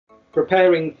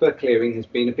Preparing for clearing has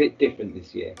been a bit different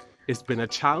this year. It's been a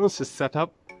challenge to set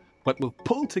up, but we've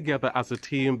pulled together as a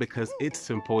team because it's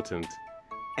important.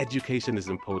 Education is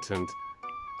important.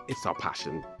 It's our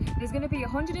passion. There's going to be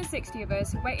 160 of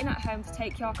us waiting at home to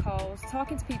take your calls,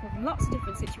 talking to people from lots of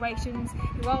different situations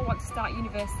who all want to start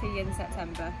university in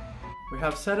September. We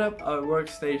have set up our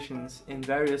workstations in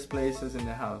various places in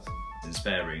the house. In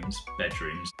spare rooms,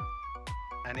 bedrooms,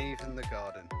 and even the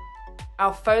garden.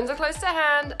 Our phones are close to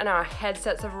hand and our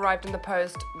headsets have arrived in the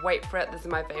post. Wait for it, this is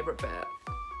my favourite bit.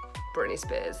 Britney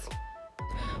Spears.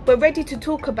 We're ready to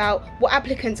talk about what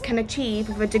applicants can achieve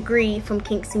with a degree from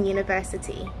Kingston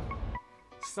University.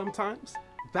 Sometimes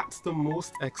that's the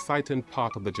most exciting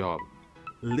part of the job.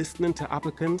 Listening to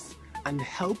applicants and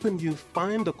helping you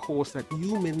find a course that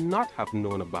you may not have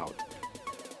known about.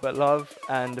 But love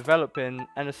and developing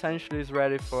and essentially is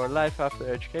ready for life after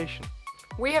education.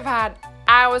 We have had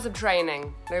hours of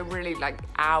training, no really like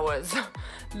hours.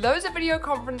 Loads of video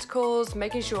conference calls,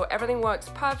 making sure everything works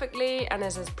perfectly and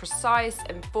is as precise,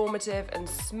 informative and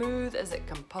smooth as it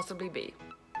can possibly be.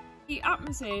 The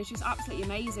atmosphere is just absolutely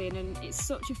amazing and it's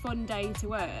such a fun day to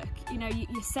work. You know, you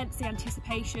sense the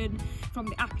anticipation from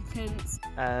the applicants.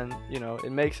 And, you know,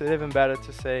 it makes it even better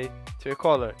to say to a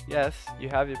caller, yes, you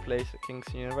have your place at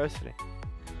Kingston University.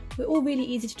 We're all really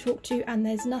easy to talk to and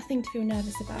there's nothing to feel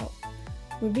nervous about.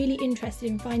 We're really interested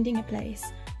in finding a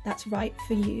place that's right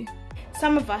for you.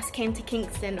 Some of us came to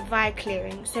Kingston via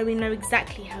clearing, so we know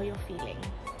exactly how you're feeling.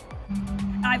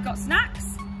 I've got snacks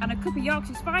and a cup of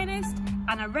Yorkshire's finest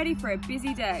and I'm ready for a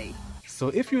busy day. So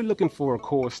if you're looking for a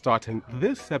course starting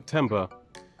this September,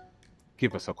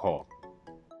 give us a call.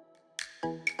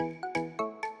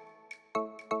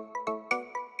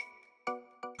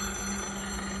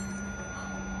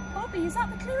 Bobby, is that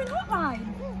the clearing hotline?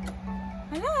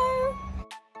 Hello?